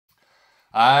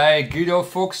Hi, Guido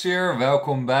Fox here.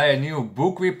 Welkom bij een nieuw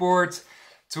book report.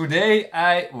 Today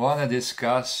I want to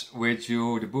discuss with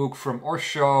you the book from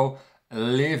Osho,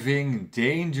 Living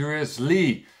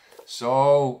Dangerously.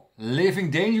 So,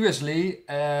 Living Dangerously,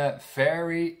 a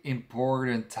very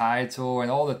important title, and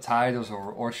all the titles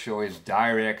of Osho is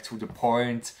direct to the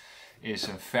point, is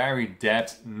a very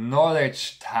depth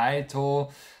knowledge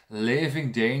title.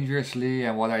 Living Dangerously,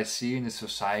 and what I see in the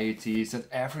society is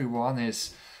that everyone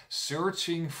is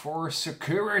searching for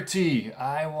security.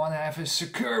 I want to have a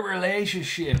secure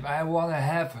relationship. I want to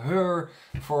have her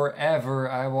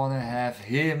forever. I want to have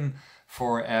him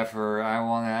forever. I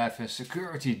want to have a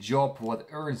security job what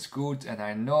earns good, and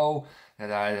I know that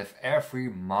I have every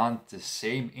month the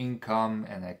same income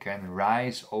and I can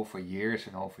rise over years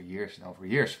and over years and over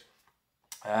years.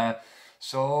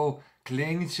 So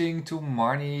clinging to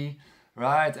money,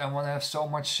 right? I want to have so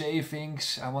much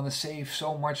savings. I want to save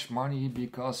so much money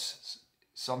because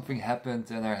something happened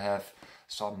and I have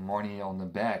some money on the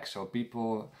back. So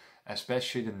people,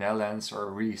 especially the Netherlands, are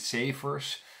really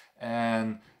savers,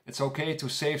 and it's okay to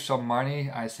save some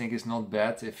money. I think it's not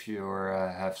bad if you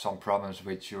have some problems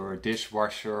with your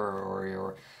dishwasher or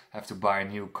you have to buy a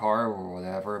new car or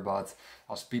whatever. But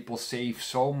as people save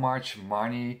so much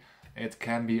money, it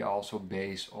can be also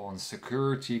based on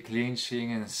security,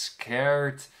 clinching, and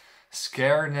scaredness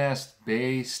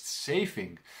based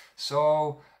saving.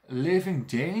 So living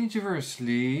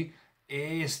dangerously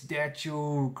is that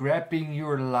you grabbing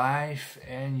your life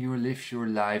and you live your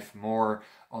life more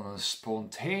on a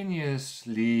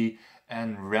spontaneously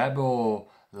and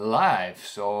rebel life.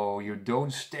 So you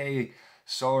don't stay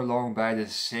so long by the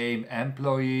same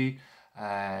employee.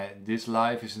 This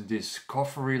life is a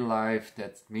discovery life.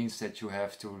 That means that you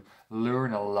have to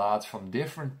learn a lot from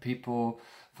different people,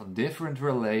 from different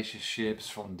relationships,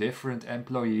 from different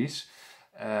employees.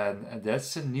 And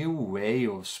that's a new way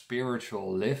of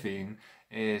spiritual living,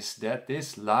 is that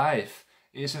this life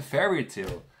is a fairy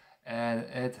tale. And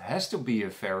it has to be a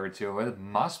fairy tale. It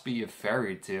must be a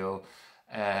fairy tale.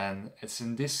 And it's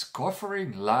in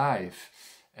discovering life.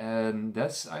 And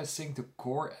that's, I think, the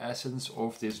core essence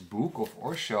of this book of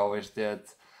Osho, is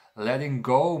that letting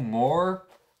go more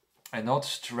and not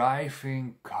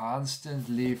striving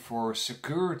constantly for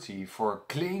security, for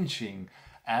clinching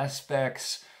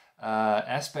aspects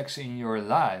in your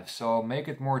life. So make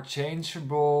it more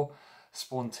changeable,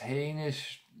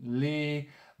 spontaneously,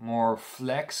 more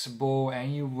flexible,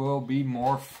 and you will be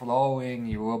more flowing,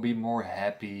 you will be more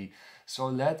happy. So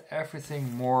let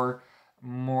everything more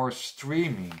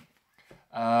streaming.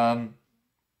 And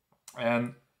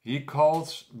he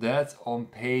calls that on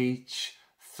page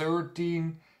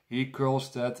 13, he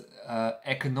calls that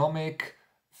economic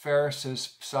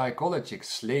versus psychological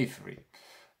slavery.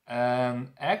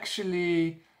 And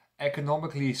actually,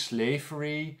 economically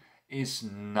slavery is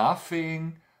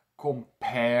nothing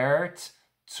compared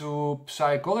to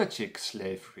psychological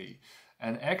slavery.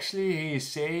 And actually, he is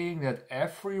saying that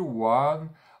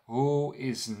everyone who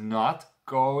is not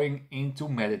going into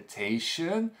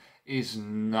meditation is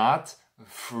not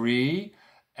free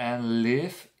and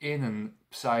live in a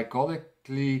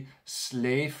psychologically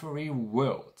slavery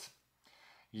world.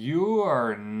 You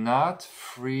are not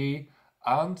free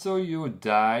until you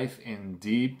dive in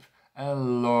deep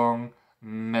and long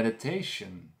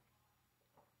meditation.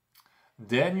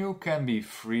 Then you can be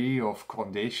free of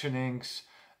conditionings.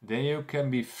 Then you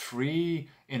can be free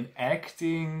in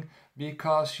acting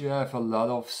because you have a lot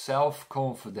of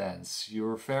self-confidence.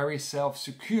 You're very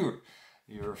self-secure.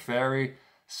 You're very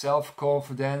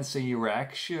self-confident in your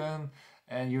action,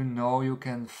 and you know you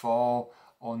can fall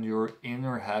on your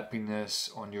inner happiness,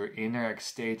 on your inner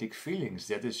ecstatic feelings.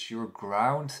 That is your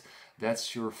ground,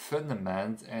 that's your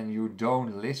fundament, and you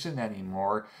don't listen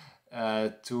anymore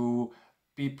to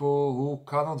people who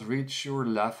cannot reach your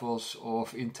levels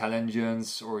of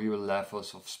intelligence or your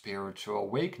levels of spiritual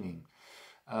awakening.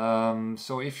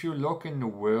 So if you look in the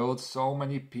world, so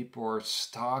many people are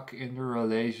stuck in the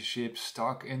relationship,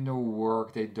 stuck in the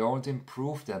work. They don't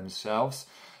improve themselves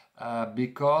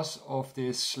because of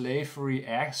this slavery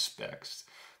aspects,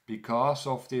 because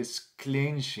of this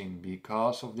clinching,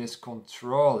 because of this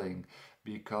controlling,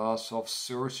 because of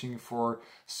searching for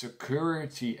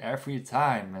security every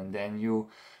time. And then you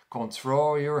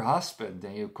control your husband,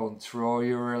 then you control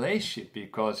your relationship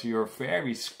because you're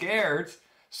very scared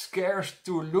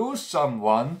to lose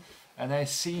someone. And I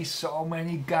see so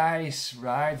many guys,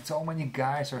 right? So many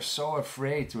guys are so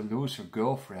afraid to lose a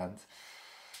girlfriend.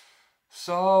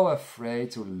 So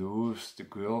afraid to lose the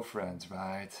girlfriend,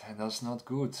 right? And that's not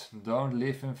good. Don't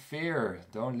live in fear.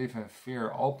 Don't live in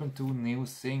fear. Open to new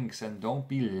things and don't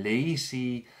be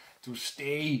lazy to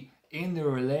stay in the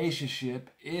relationship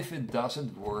if it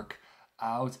doesn't work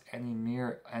out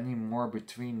anymore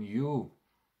between you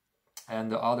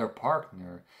and the other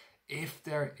partner, if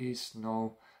there is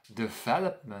no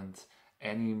development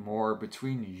anymore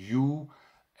between you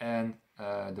and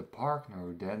the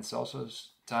partner, then it's also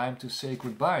time to say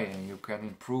goodbye and you can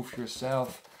improve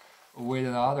yourself with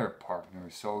another partner.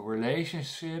 So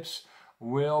relationships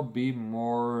will be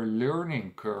more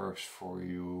learning curves for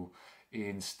you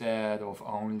instead of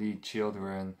only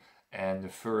children and the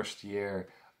first year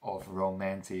of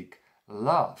romantic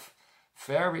love.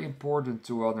 Very important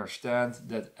to understand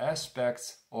that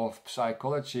aspects of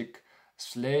psychological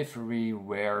slavery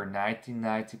where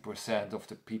 90% of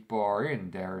the people are in.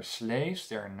 They're slaves,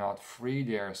 they're not free,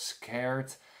 they're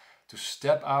scared to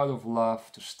step out of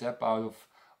love, to step out of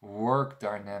work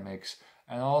dynamics,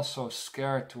 and also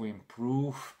scared to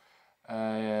improve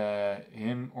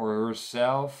him or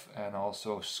herself, and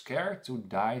also scared to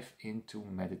dive into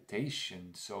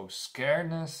meditation. So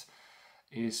scaredness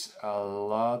is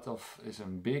a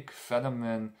big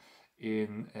phenomenon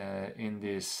in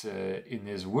this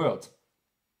world.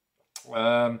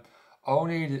 Also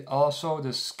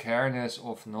the scaredness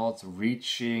of not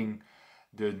reaching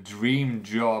the dream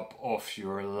job of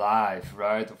your life,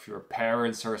 right? Of your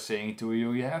parents are saying to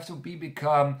you, you have to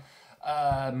become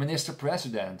minister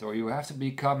president, or you have to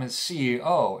become a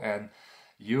CEO, and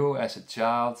you as a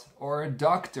child, or a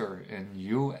doctor, and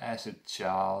you as a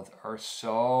child are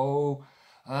so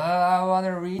I want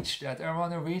to reach that. I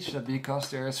want to reach that because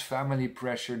there is family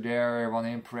pressure there. I want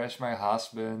to impress my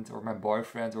husband or my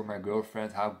boyfriend or my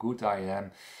girlfriend how good I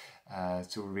am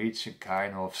to reach a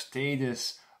kind of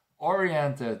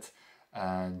status-oriented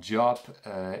job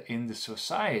in the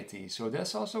society. So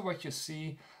that's also what you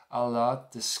see a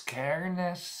lot, the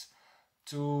scaredness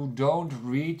to don't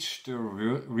reach the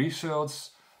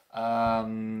results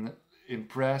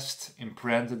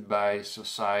imprinted by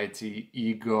society,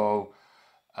 ego,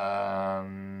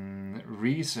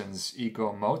 reasons,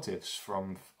 ego motives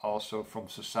from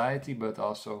society, but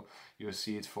also you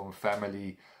see it from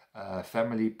family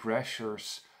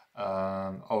pressures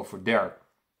over there.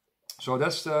 So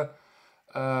that's the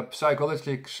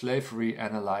psychological slavery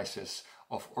analysis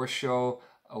of Osho.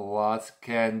 What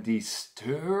can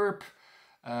disturb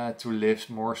to live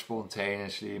more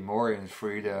spontaneously, more in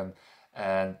freedom,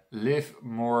 and live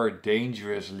more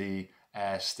dangerously,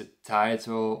 as the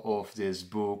title of this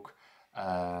book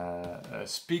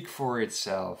speak for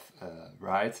itself,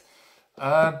 right?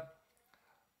 And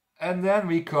then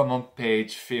we come on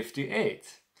page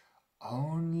 58.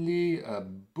 Only a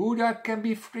Buddha can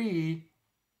be free.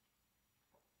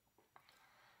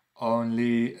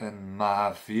 Only a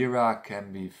Mahavira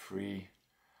can be free.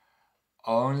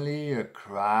 Only a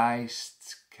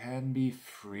Christ can be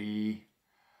free.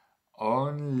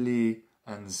 Only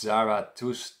a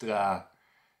Zarathustra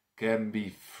can be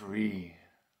free.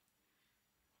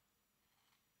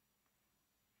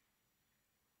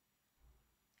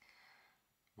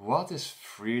 What is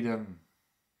freedom?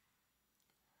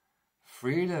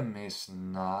 Freedom is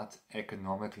not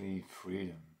economically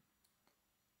freedom.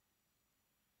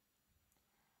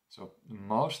 So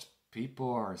most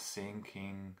people are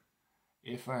thinking,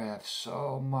 if I have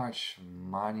so much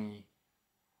money,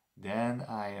 then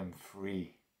I am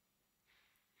free.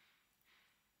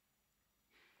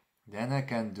 Then I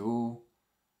can do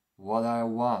what I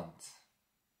want.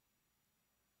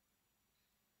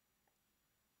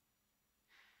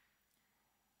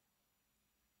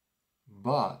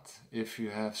 But if you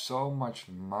have so much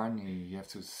money, you have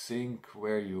to think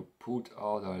where you put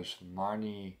all those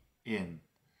money in.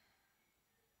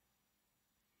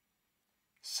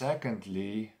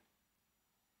 Secondly,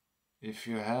 if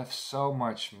you have so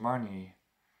much money,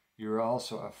 you're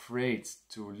also afraid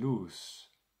to lose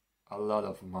a lot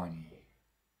of money.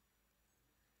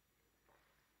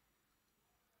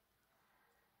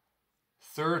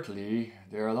 Thirdly,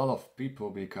 there are a lot of people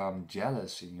become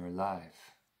jealous in your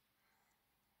life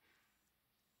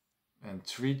and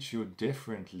treat you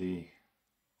differently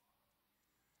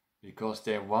because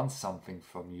they want something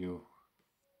from you.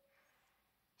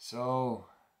 So,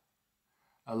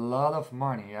 a lot of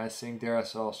money, I think there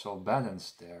is also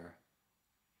balance there.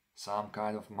 Some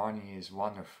kind of money is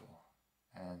wonderful,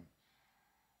 and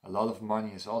a lot of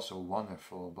money is also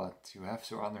wonderful, but you have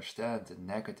to understand the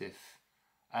negative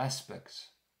aspects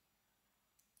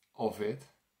of it,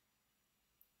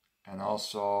 and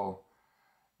also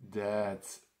that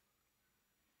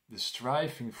the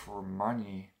striving for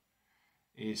money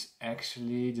is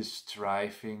actually the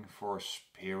striving for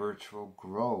spiritual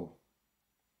growth.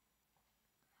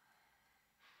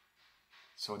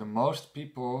 So the most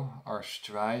people are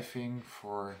striving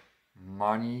for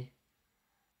money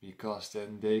because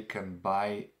then they can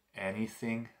buy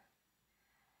anything.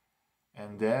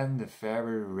 And then the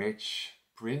very rich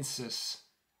princess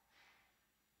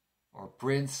or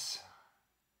prince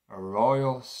or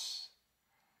royals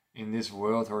in this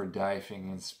world are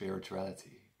diving in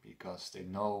spirituality because they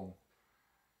know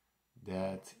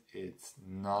that it's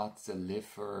not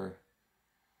deliver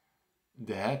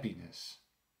the happiness,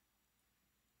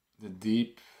 the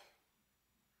deep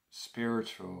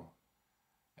spiritual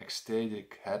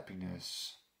ecstatic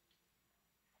happiness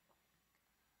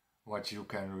what you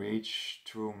can reach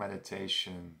through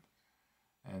meditation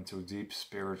and through deep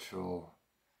spiritual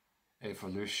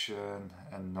evolution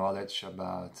and knowledge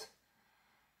about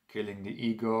killing the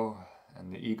ego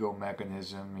and the ego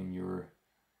mechanism in your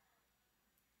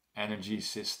energy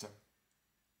system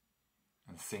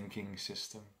and thinking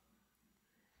system.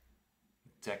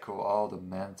 Tackle all the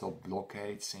mental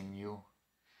blockades in you.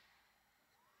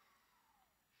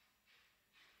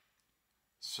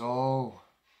 So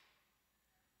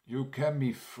you can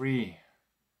be free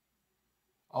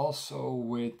also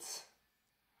with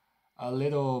a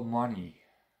little money,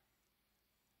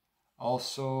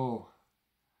 also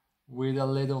with a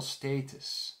little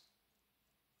status.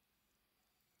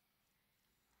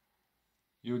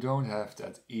 You don't have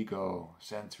that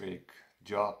egocentric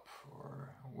job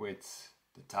or with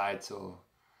the title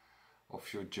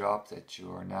of your job that you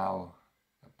are now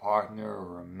a partner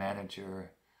or a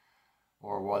manager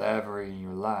or whatever in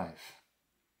your life.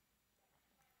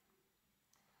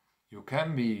 You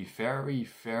can be very,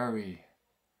 very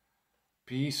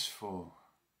peaceful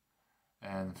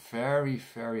and very,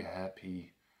 very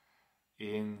happy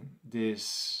in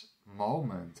this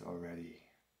moment already.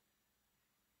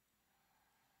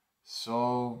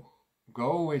 So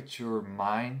go with your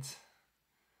mind,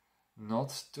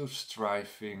 not to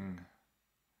striving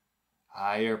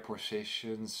higher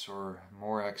positions or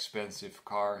more expensive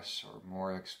cars or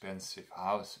more expensive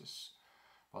houses,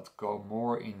 but go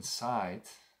more inside,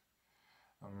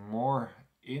 a more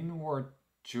inward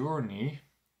journey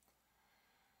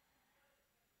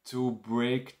to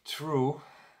break through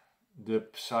the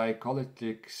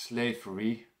psychological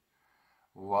slavery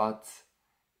what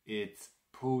it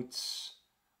puts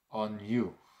on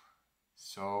you.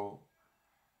 So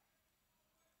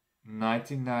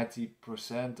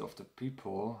 90% of the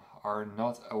people are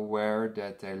not aware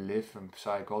that they live a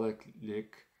psychological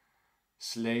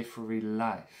slavery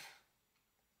life.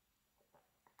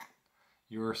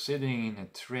 You're sitting in a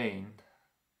train,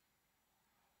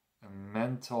 a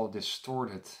mental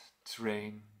distorted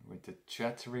train with a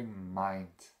chattering mind.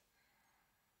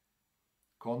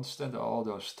 Constant all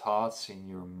those thoughts in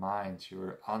your mind,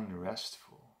 you're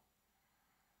unrestful.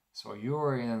 So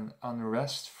you're in an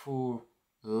unrestful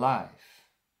life.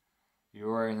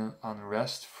 You're in an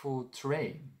unrestful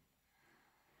train.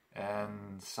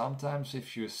 And sometimes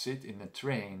if you sit in a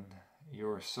train,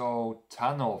 you're so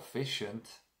tunnel visioned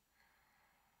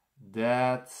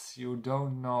that you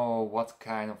don't know what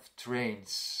kind of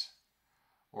trains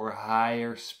or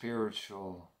higher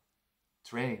spiritual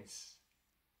trains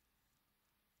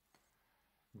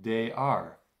they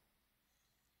are.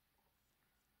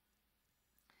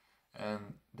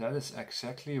 And that is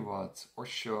exactly what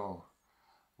Osho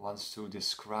wants to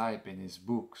describe in his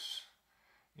books,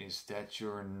 is that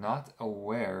you're not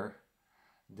aware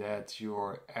that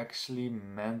you're actually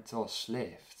mental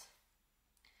slaved.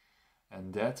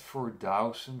 And that for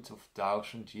thousands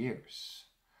of years.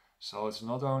 So it's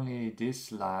not only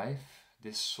this life,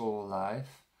 this soul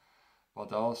life,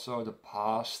 but also the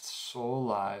past soul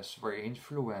lives were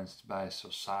influenced by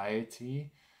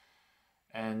society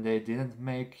and they didn't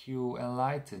make you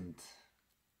enlightened.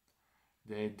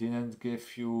 They didn't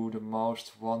give you the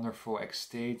most wonderful,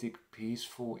 ecstatic,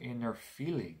 peaceful inner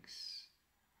feelings.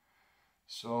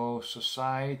 So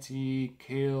society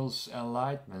kills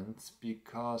enlightenment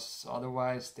because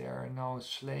otherwise there are no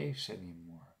slaves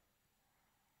anymore.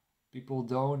 People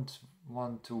don't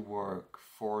want to work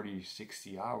 40,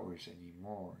 60 hours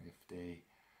anymore if they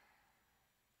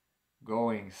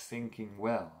going thinking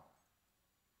well.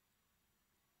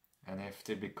 And if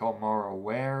they become more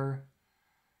aware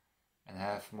and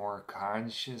have more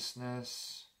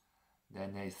consciousness,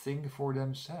 then they think for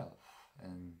themselves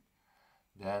and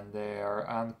then they are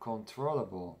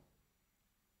uncontrollable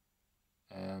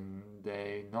and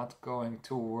they're not going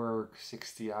to work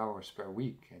 60 hours per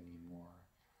week anymore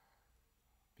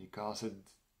because it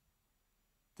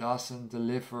doesn't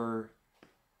deliver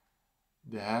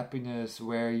the happiness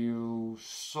where your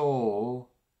soul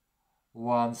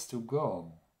wants to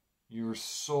go. Your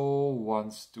soul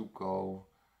wants to go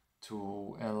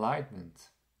to enlightenment.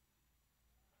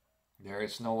 There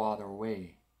is no other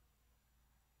way.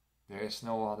 There is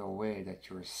no other way that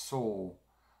your soul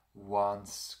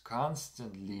wants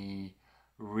constantly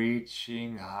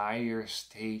reaching higher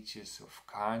stages of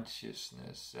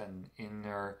consciousness and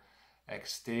inner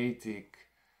ecstatic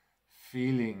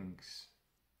feelings.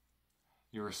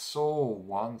 Your soul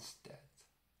wants that.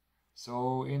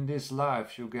 So in this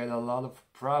life you get a lot of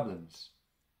problems,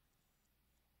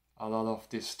 a lot of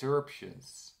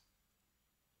disturbances,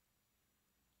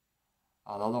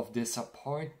 a lot of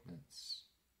disappointments.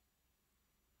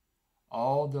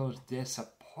 All those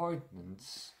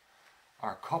disappointments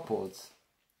are coupled,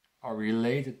 are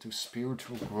related to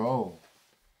spiritual growth,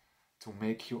 to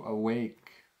make you awake.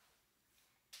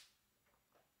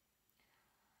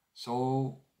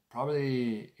 So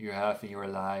probably you have in your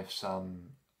life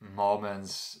some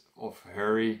moments of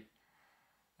hurry,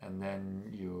 and then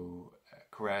you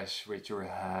crash with your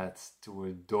head to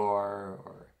a door,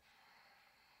 or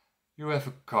you have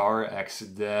a car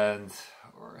accident,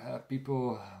 or have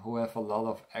people who have a lot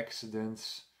of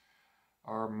accidents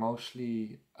are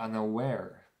mostly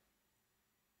unaware.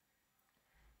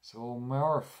 So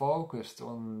more focused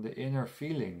on the inner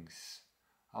feelings,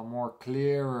 are more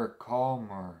clearer,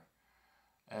 calmer,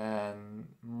 and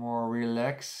more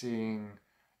relaxing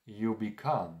you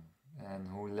become, and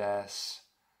who less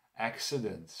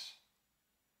accidents,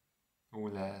 who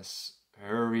less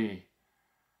hurry,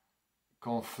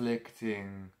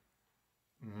 conflicting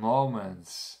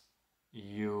moments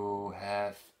you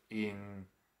have in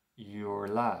your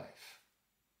life.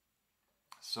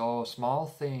 So small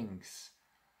things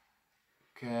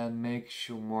can make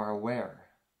you more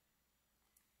aware.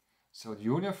 So the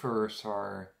universe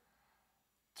are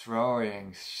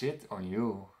throwing shit on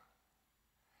you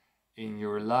in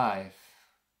your life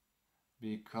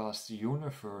because the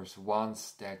universe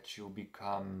wants that you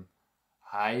become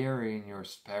higher in your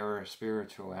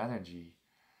spiritual energy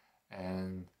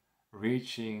and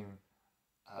reaching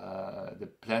the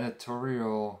planetary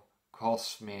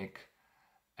cosmic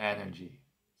energy.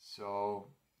 So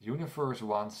the universe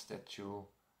wants that you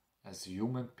as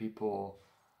human people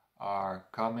are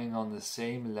coming on the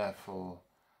same level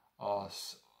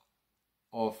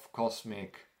of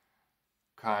cosmic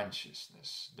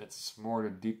consciousness. That's more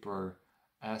the deeper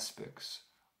aspects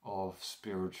of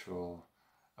spiritual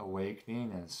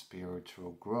awakening and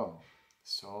spiritual growth.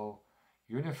 So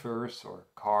universe or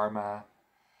karma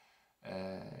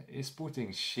is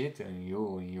putting shit in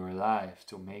you in your life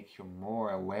to make you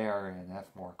more aware and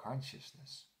have more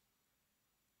consciousness.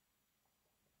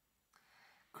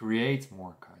 Create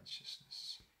more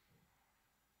consciousness.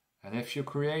 And if you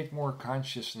create more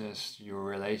consciousness, your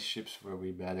relationships will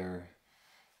be better,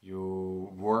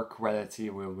 your work quality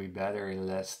will be better in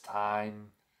less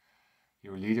time,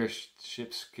 your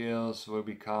leadership skills will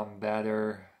become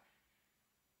better,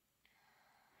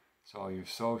 so your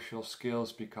social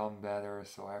skills become better.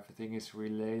 So everything is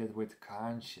related with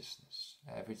consciousness.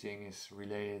 Everything is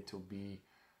related to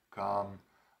become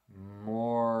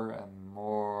more and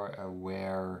more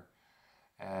aware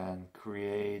and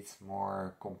create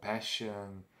more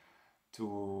compassion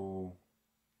to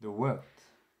the world.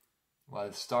 Well,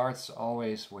 it starts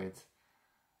always with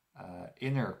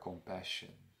inner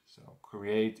compassion. So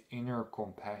create inner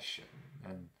compassion.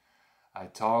 And I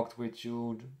talked with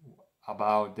you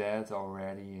about that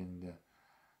already in the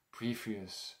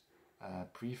previous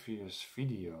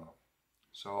video.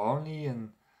 So only a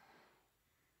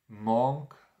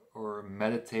monk or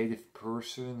meditative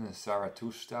person, a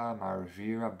Zarathustra,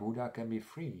 Mahavira, Buddha can be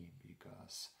free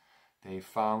because they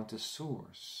found the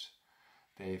source.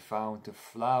 They found the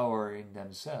flower in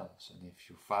themselves. And if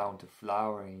you found the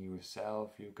flower in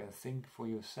yourself, you can think for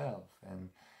yourself and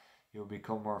you'll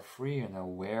become more free and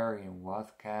aware in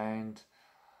what kind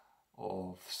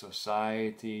of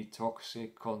society,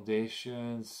 toxic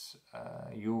conditions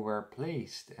you were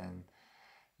placed, and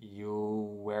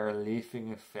you were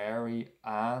living a very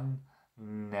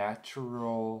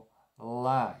unnatural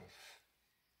life.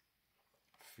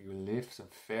 You lived a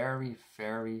very,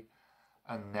 very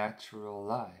unnatural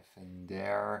life, and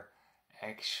there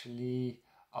actually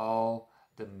all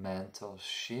the mental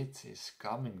shit is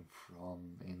coming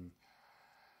from in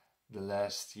the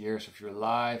last years of your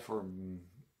life, or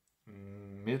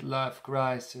midlife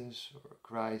crisis, or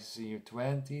crisis in your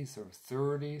 20s or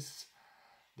 30s.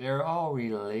 They're all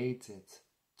related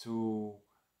to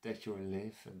that you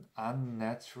live an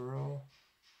unnatural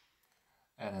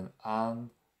and an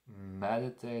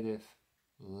unmeditative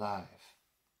life.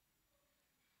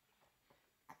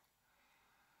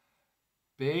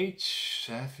 Page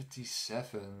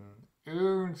 77,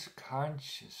 earned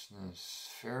consciousness,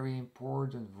 very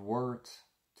important word,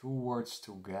 two words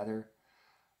together,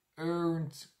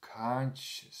 earned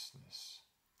consciousness.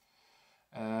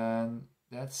 And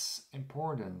that's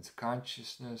important.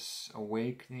 Consciousness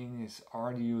awakening is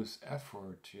arduous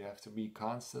effort. You have to be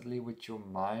constantly with your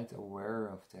mind aware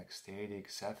of the ecstatic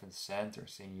 7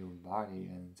 centers in your body,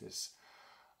 and there's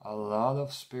a lot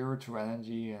of spiritual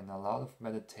energy and a lot of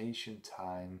meditation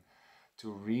time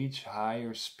to reach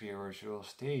higher spiritual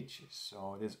stages.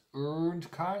 So this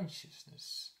earned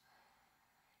consciousness,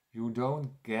 you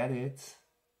don't get it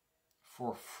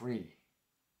for free.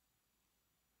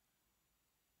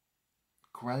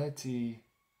 Quality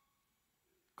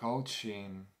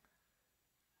coaching,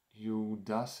 you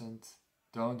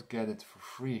don't get it for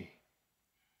free.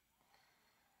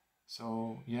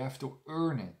 So you have to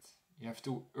earn it. You have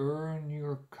to earn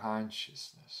your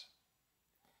consciousness.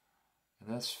 And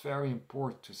that's very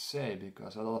important to say,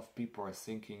 because a lot of people are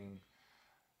thinking,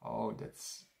 oh,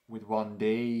 that's with 1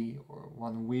 day or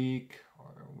 1 week,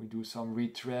 or we do some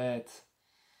retreat,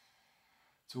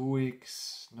 2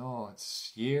 weeks. No,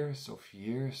 it's years of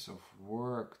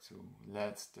work to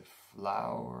let the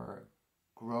flower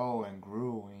grow and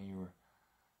grow in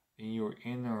your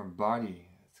inner body.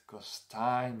 It costs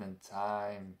time and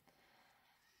time.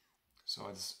 So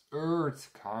it's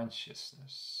earth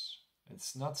consciousness.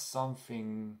 It's not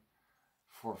something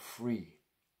for free.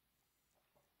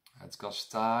 It costs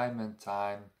time and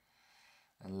time.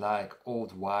 And like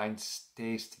old wines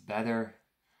taste better,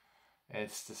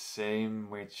 it's the same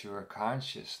with your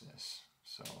consciousness.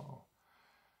 So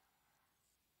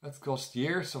it costs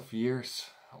years of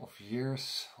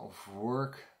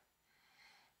work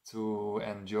to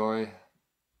enjoy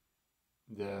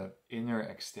the inner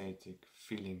ecstatic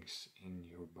feelings in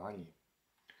your body.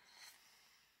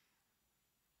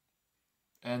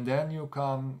 And then you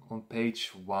come on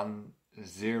page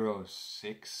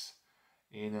 106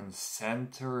 in a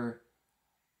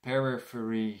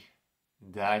Center-Periphery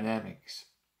Dynamics.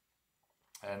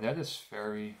 And that is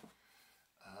very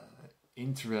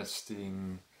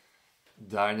interesting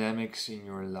dynamics in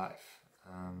your life.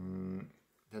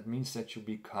 That means that you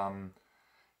become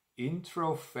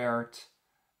introvert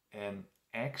and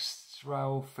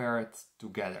extrovert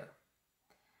together.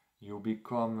 You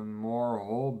become a more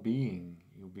whole being.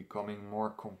 You're becoming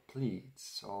more complete.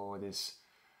 So this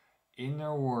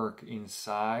inner work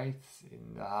inside,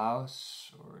 in the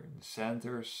house or in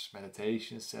centers,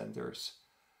 meditation centers,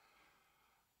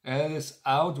 and is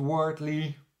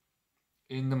outwardly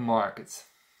in the market,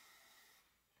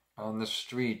 on the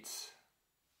street,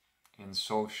 in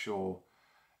social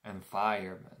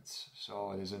environments.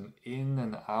 So it is an in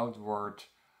and outward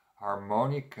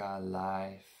harmonica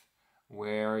life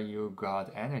where you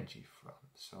got energy from.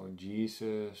 So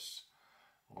Jesus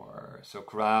or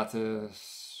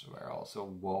Socrates were also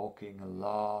walking a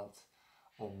lot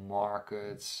on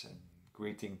markets and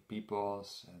greeting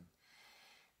peoples, and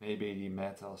maybe he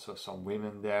met also some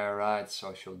women there, right?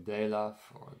 Social day love,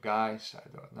 or guys, I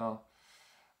don't know.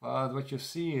 But what you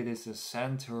see, it is a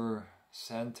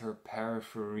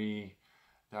center-periphery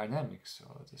dynamics.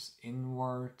 So it is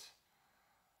inward.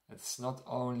 It's not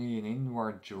only an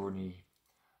inward journey,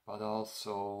 but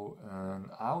also an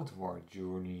outward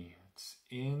journey. It's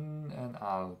in and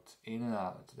out, in and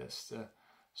out. That's the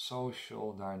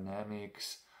social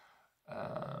dynamics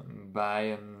by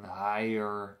a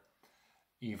higher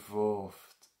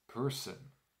evolved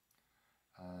person.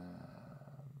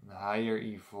 A higher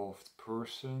evolved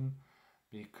person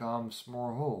becomes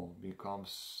more whole,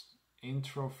 becomes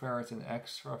introvert and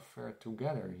extrovert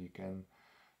together. He can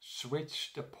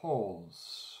switch the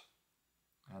poles,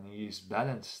 and he is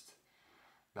balanced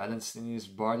in his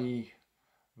body,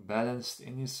 balanced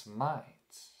in his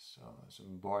mind. So it's a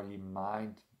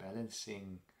body-mind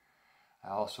balancing. I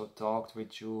also talked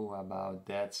with you about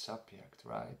that subject,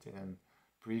 right, in a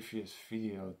previous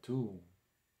video too.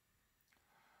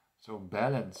 So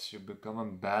balance, you become a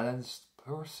balanced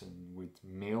person with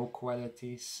male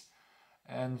qualities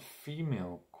and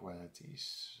female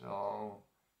qualities. So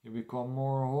you become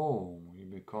more whole, you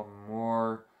become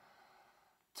more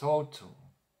total,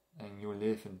 and you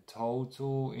live in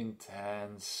total,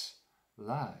 intense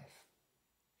life.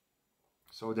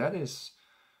 So that is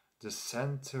the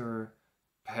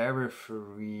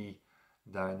center-periphery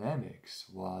dynamics,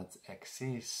 what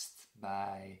exists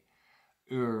by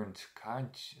earned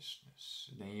consciousness.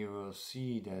 Then you will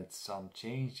see that some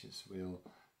changes will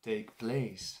take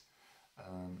place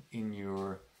in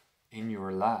your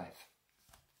life.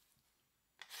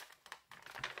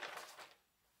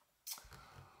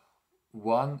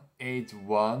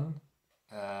 (181).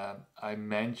 I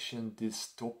mentioned this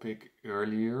topic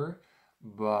earlier,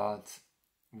 but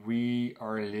we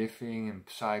are living in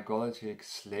psychological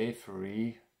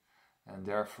slavery, and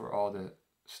therefore all the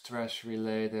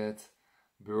stress-related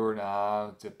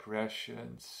burnout,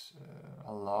 depressions.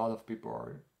 A lot of people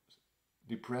are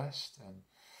depressed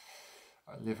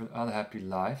and live an unhappy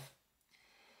life.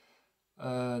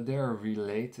 They are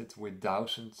related with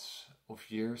thousands of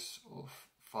years of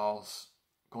false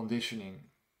conditioning,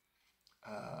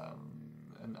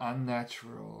 an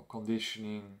unnatural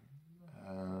conditioning,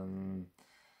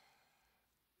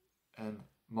 and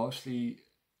mostly,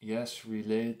 yes,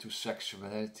 related to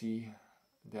sexuality,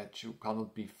 that you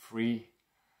cannot be free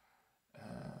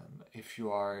if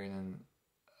you are in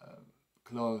a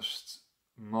closed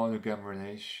monogam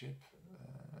relationship.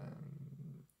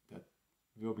 That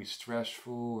will be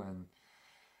stressful and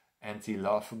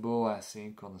anti-lovable, I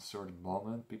think, on a certain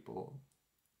moment. People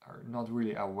are not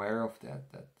really aware of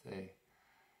that they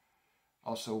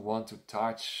also want to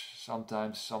touch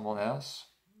sometimes someone else.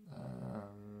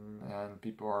 And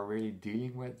people are really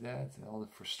dealing with that. And all the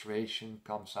frustration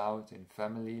comes out in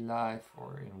family life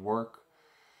or in work.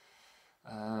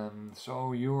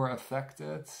 So you are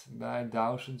affected by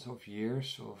thousands of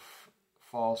years of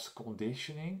false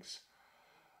conditionings.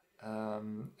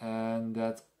 And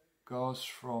that goes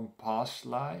from past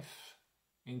life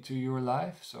into your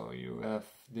life. So you have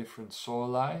different soul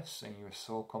lives, and your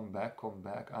soul come back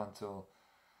until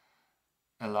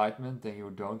enlightenment. Then you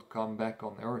don't come back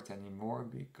on earth anymore,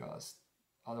 because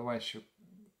otherwise you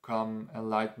come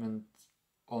enlightenment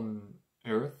on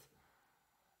earth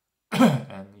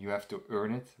and you have to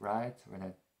earn it, right? When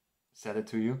I said it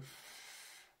to you.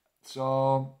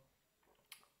 So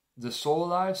the soul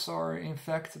lives are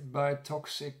infected by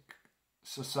toxic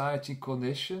society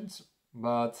conditions,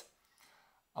 but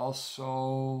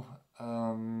also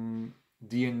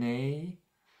DNA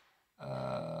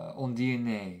on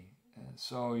DNA.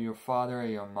 So your father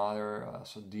and your mother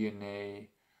also DNA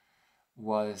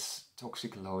was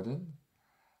toxic loaded.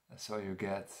 So you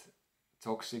get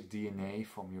toxic DNA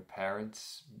from your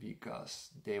parents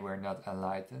because they were not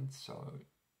enlightened. So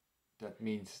that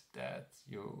means that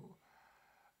you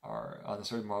are at a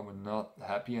certain moment not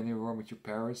happy anymore with your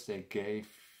parents. They gave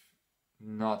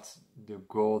not the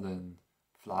golden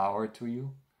flower to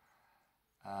you.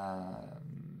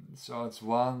 So it's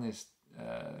one is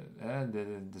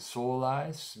the soul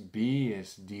lives, B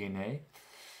is DNA,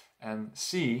 and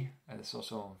C, and it's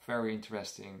also a very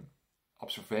interesting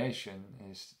observation,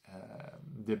 is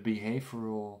the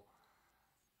behavioral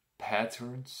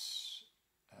patterns,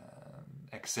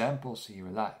 examples in your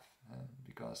life.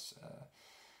 Because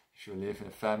if you live in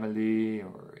a family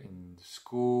or in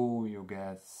school, you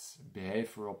get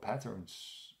behavioral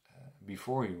patterns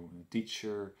before you, a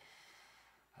teacher,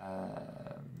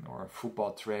 or a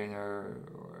football trainer,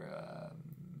 or a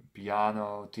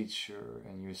piano teacher,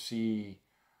 and you see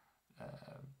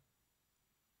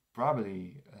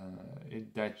probably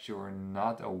that you're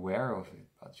not aware of it,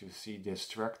 but you see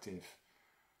destructive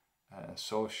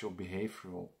social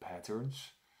behavioral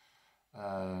patterns,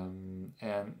 and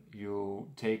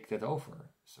you take that over.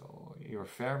 So you're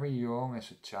very young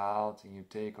as a child, and you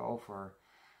take over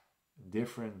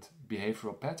different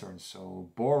behavioral patterns.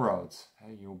 So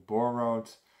you borrowed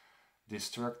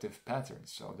destructive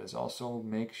patterns. So this also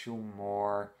makes you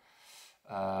more,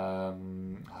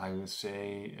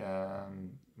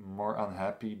 more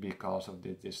unhappy because of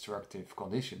the destructive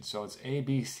conditions. So it's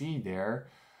ABC there.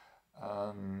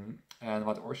 And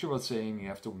what Osho was saying, you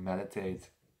have to meditate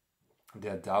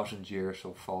that 1,000 years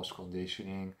of false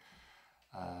conditioning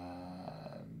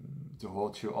to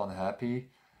hold you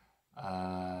unhappy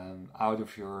out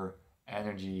of your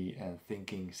energy and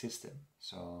thinking system.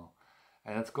 So,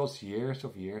 and it costs years to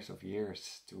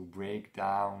break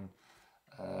down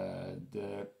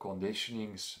the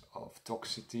conditionings of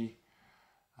toxicity,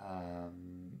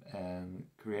 and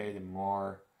create a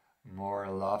more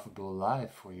lovable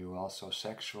life for you, also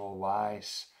sexual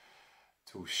wise,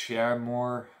 to share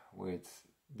more with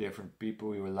different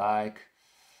people you like,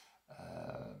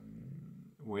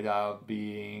 without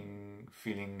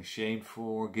feeling shameful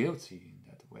or guilty in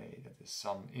that way. That is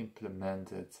some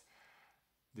implemented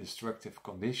destructive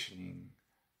conditioning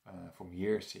from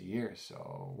years to years.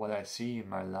 So what I see in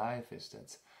my life is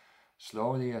that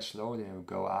slowly I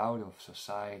go out of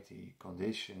society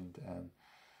conditioned and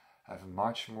have a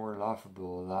much more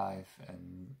lovable life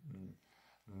and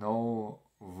no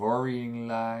worrying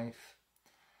life,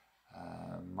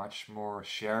 much more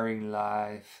sharing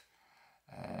life,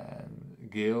 and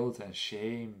guilt and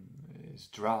shame is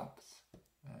dropped.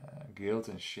 Guilt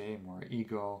and shame or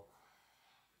ego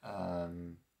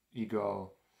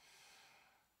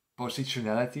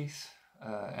positionalities,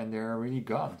 and they're really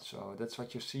gone. So that's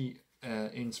what you see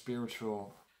in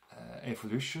spiritual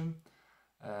evolution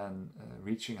and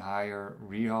reaching higher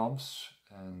realms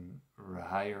and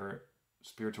higher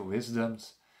spiritual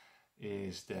wisdoms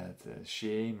is that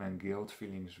shame and guilt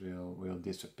feelings will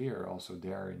disappear also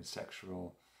there in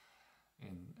sexual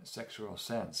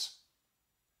sense,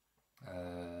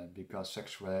 because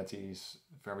sexuality is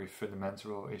a very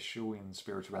fundamental issue in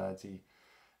spirituality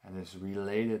and is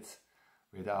related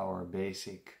with our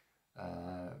basic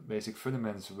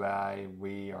fundamentals why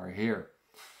we are here,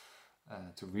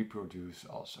 to reproduce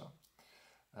also.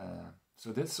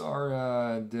 So that's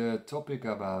the topic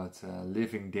about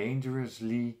living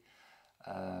dangerously,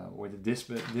 with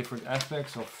the different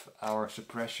aspects of our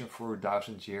suppression for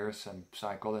 1,000 years and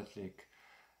psychological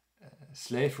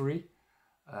slavery,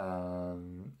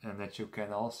 and that you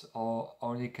can also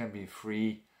only can be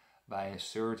free by a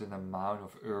certain amount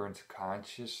of earned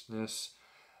consciousness,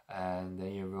 and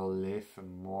then you will live a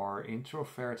more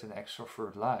introvert and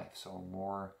extrovert life, so a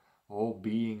more whole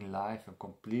being life, a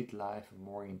complete life, a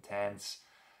more intense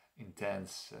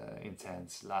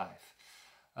life.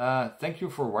 Thank you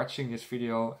for watching this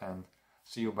video, and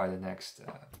see you by the next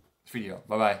video.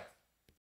 Bye bye.